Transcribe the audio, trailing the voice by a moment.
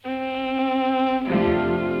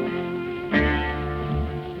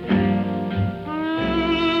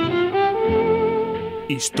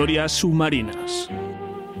Historias submarinas.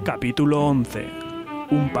 Capítulo 11.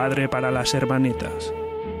 Un padre para las hermanitas.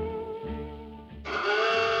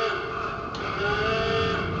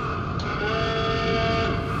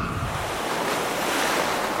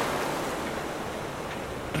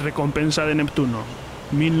 Recompensa de Neptuno,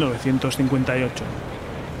 1958.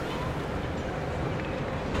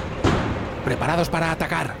 ¿Preparados para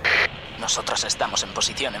atacar? Nosotros estamos en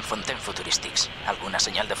posición en Fontaine Futuristics. ¿Alguna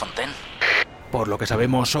señal de Fontaine? Por lo que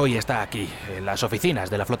sabemos, hoy está aquí, en las oficinas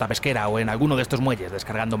de la flota pesquera o en alguno de estos muelles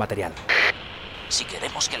descargando material. Si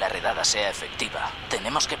queremos que la redada sea efectiva,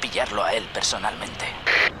 tenemos que pillarlo a él personalmente.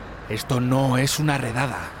 Esto no es una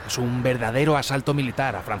redada, es un verdadero asalto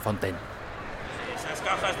militar a Frank Fontaine. Esas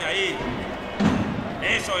cajas de ahí.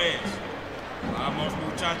 Eso es. Vamos,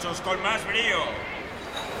 muchachos, con más brío.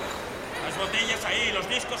 Las botellas ahí, los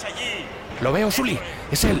discos allí. Lo veo, Sully.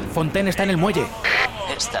 Es él. Fontaine está en el muelle.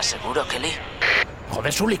 ¿Estás seguro, Kelly?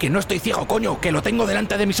 Joder, Sully, que no estoy ciego, coño, que lo tengo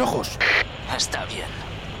delante de mis ojos. Está bien.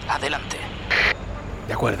 Adelante.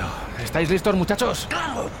 De acuerdo. ¿Estáis listos, muchachos?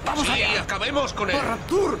 ¡Claro! ¡Vamos allá! ¡Acabemos con él! ¡Por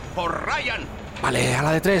Rapture! ¡Por Ryan! Vale, a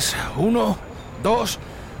la de 3. 1, 2,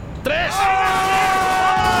 3.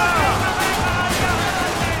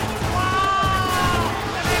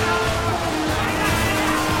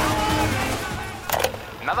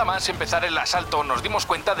 Nada más empezar el asalto nos dimos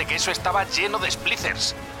cuenta de que eso estaba lleno de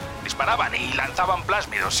splicers. Disparaban y lanzaban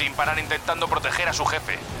plásmidos sin parar intentando proteger a su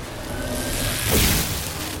jefe.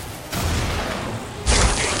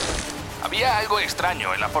 Había algo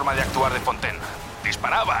extraño en la forma de actuar de Fontaine.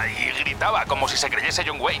 Disparaba y gritaba como si se creyese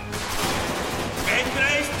John Wayne.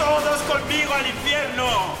 ¡Vendréis todos conmigo al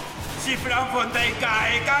infierno! Si Frank Fontaine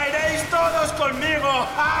cae, caeréis todos conmigo.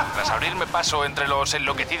 Tras abrirme paso entre los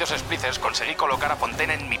enloquecidos splicers, conseguí colocar a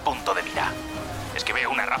Fontaine en mi punto de mira. Esquivé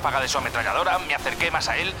una ráfaga de su ametralladora, me acerqué más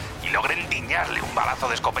a él y logré endiñarle un balazo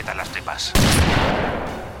de escopeta en las tripas.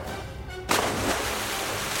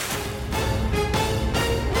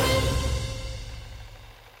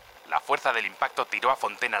 La fuerza del impacto tiró a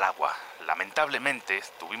Fontaine al agua. Lamentablemente,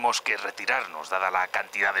 tuvimos que retirarnos dada la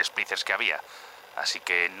cantidad de splicers que había, así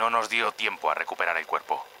que no nos dio tiempo a recuperar el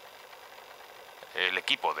cuerpo. El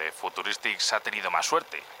equipo de Futuristics ha tenido más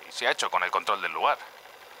suerte y se ha hecho con el control del lugar.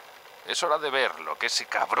 Es hora de ver lo que ese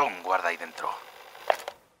cabrón guarda ahí dentro.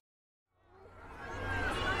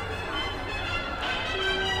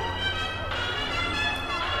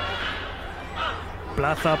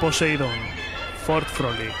 Plaza Poseidón, Fort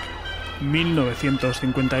Frolic,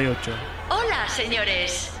 1958. Hola,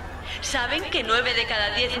 señores. ¿Saben que 9 de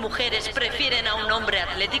cada 10 mujeres prefieren a un hombre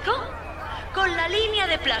atlético? Con la línea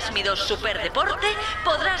de plásmidos Superdeporte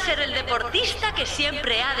podrá ser el deportista que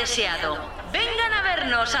siempre ha deseado. Vengan a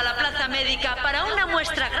vernos a la plaza médica para una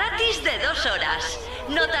muestra gratis de 2 horas.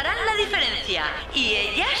 Notarán la diferencia y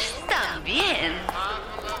ellas también.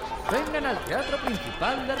 Vengan al teatro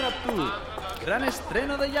principal de Rapture. Gran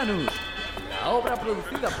estreno de Janus. La obra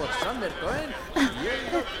producida por Sander Cohen y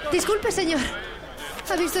el... Disculpe, señor.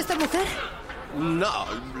 ¿Ha visto esta mujer? No,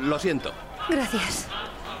 lo siento. Gracias.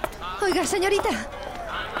 Oiga, señorita,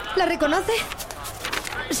 ¿la reconoce?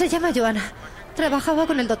 Se llama Joanna. Trabajaba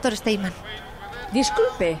con el doctor Steinman.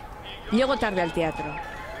 Disculpe, llego tarde al teatro.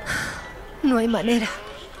 No hay manera.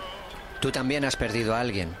 Tú también has perdido a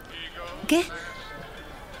alguien. ¿Qué?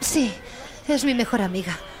 Sí, es mi mejor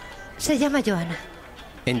amiga. Se llama Joanna.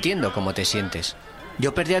 Entiendo cómo te sientes.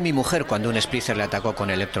 Yo perdí a mi mujer cuando un splicer le atacó con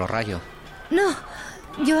electrorrayo. No,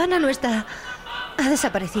 Joanna no está... Ha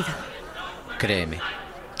desaparecido. Créeme,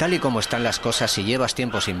 tal y como están las cosas, si llevas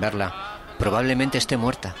tiempo sin verla, probablemente esté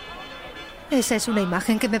muerta. Esa es una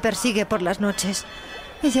imagen que me persigue por las noches.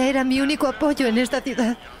 Ella era mi único apoyo en esta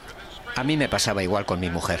ciudad. A mí me pasaba igual con mi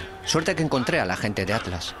mujer. Suerte que encontré a la gente de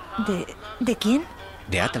Atlas. ¿De quién?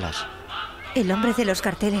 De Atlas. ¿El hombre de los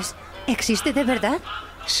carteles existe de verdad?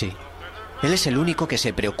 Sí. Él es el único que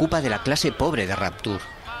se preocupa de la clase pobre de Rapture.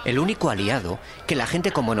 El único aliado que la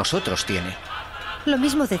gente como nosotros tiene. Lo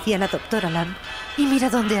mismo decía la doctora Lam. Y mira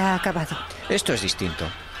dónde ha acabado. Esto es distinto.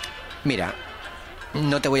 Mira,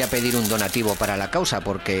 no te voy a pedir un donativo para la causa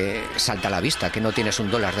porque salta a la vista que no tienes $1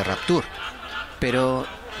 de Rapture. Pero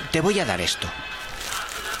te voy a dar esto.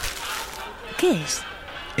 ¿Qué es?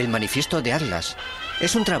 El manifiesto de Atlas.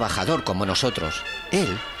 Es un trabajador como nosotros.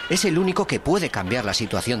 Él es el único que puede cambiar la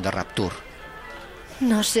situación de Rapture.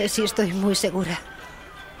 No sé si estoy muy segura.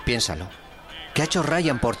 Piénsalo. ¿Qué ha hecho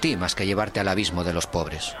Ryan por ti más que llevarte al abismo de los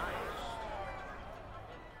pobres?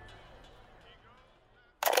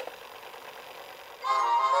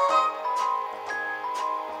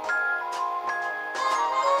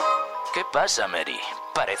 ¿Qué pasa, Mary?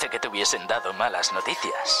 Parece que te hubiesen dado malas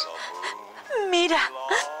noticias. Mira,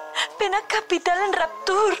 pena capital en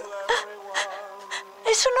Rapture.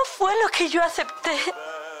 Eso no fue lo que yo acepté.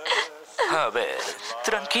 A ver,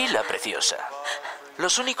 tranquila, preciosa.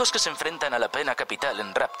 Los únicos que se enfrentan a la pena capital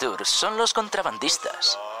en Rapture son los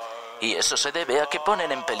contrabandistas. Y eso se debe a que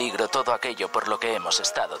ponen en peligro todo aquello por lo que hemos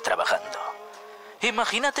estado trabajando.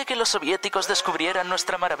 Imagínate que los soviéticos descubrieran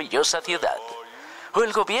nuestra maravillosa ciudad. O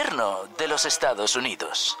el gobierno de los Estados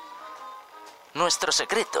Unidos. Nuestro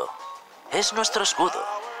secreto es nuestro escudo.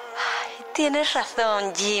 Ay, tienes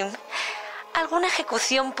razón, Jim. Alguna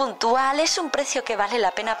ejecución puntual es un precio que vale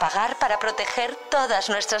la pena pagar para proteger todas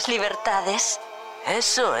nuestras libertades.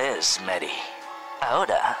 Eso es, Mary.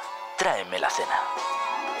 Ahora, tráeme la cena.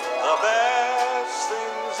 The best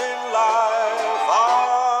things in life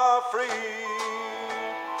are free.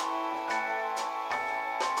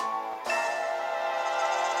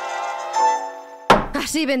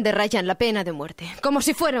 Así vende Ryan la pena de muerte, como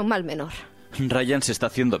si fuera un mal menor. Ryan se está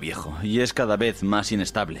haciendo viejo y es cada vez más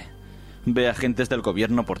inestable. Ve agentes del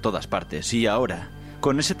gobierno por todas partes y ahora,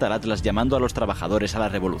 con ese taratlas llamando a los trabajadores a la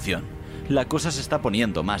revolución, la cosa se está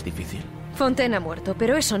poniendo más difícil. Fontaine ha muerto,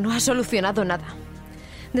 pero eso no ha solucionado nada.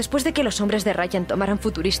 Después de que los hombres de Ryan tomaran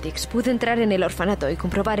Futuristics, pude entrar en el orfanato y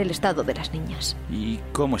comprobar el estado de las niñas. ¿Y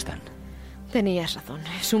cómo están? Tenías razón,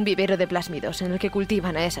 es un vivero de plásmidos en el que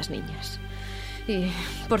cultivan a esas niñas. Y,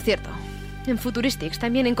 por cierto, en Futuristics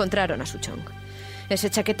también encontraron a Suchong. Ese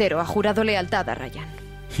chaquetero ha jurado lealtad a Ryan.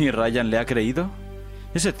 ¿Y Ryan le ha creído?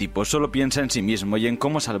 Ese tipo solo piensa en sí mismo y en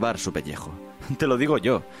cómo salvar su pellejo. Te lo digo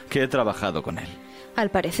yo, que he trabajado con él. Al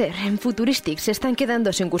parecer, en Futuristics se están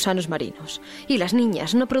quedando sin gusanos marinos, y las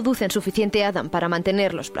niñas no producen suficiente Adam para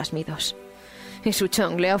mantener los plásmidos. Y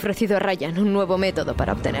Suchong le ha ofrecido a Ryan un nuevo método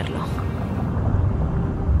para obtenerlo.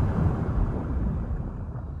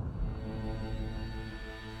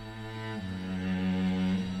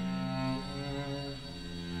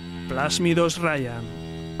 Plásmidos Ryan.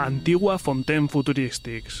 Antigua Fontaine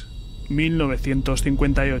Futuristics.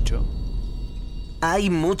 1958. Hay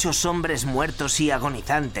muchos hombres muertos y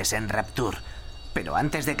agonizantes en Rapture. Pero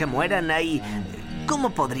antes de que mueran hay...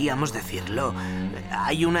 ¿cómo podríamos decirlo?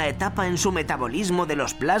 Hay una etapa en su metabolismo de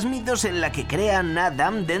los plásmidos en la que crean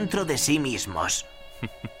Adam dentro de sí mismos.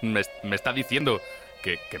 ¿Me está diciendo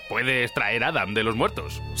que puede extraer Adam de los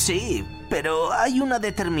muertos? Sí, pero hay una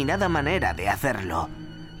determinada manera de hacerlo.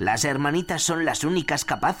 Las hermanitas son las únicas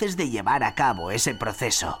capaces de llevar a cabo ese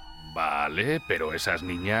proceso. Vale, pero esas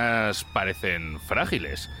niñas parecen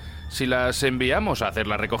frágiles. Si las enviamos a hacer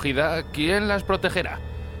la recogida, ¿quién las protegerá?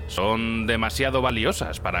 Son demasiado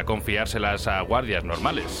valiosas para confiárselas a guardias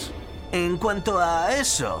normales. En cuanto a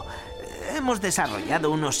eso, hemos desarrollado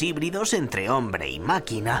unos híbridos entre hombre y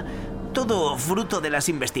máquina. Todo fruto de las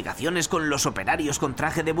investigaciones con los operarios con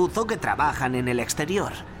traje de buzo que trabajan en el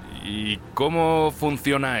exterior. ¿Y cómo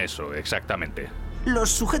funciona eso exactamente?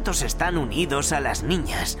 Los sujetos están unidos a las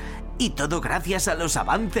niñas, y todo gracias a los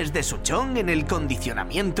avances de Suchong en el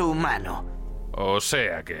condicionamiento humano. O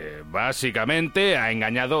sea que, básicamente, ha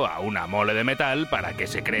engañado a una mole de metal para que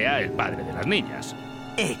se crea el padre de las niñas.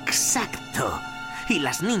 ¡Exacto! Y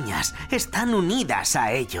las niñas están unidas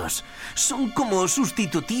a ellos. Son como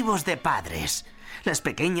sustitutivos de padres. Las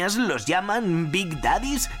pequeñas los llaman Big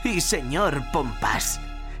Daddies y Señor Pompas.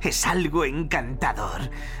 Es algo encantador.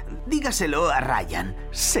 Dígaselo a Ryan.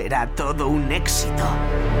 Será todo un éxito.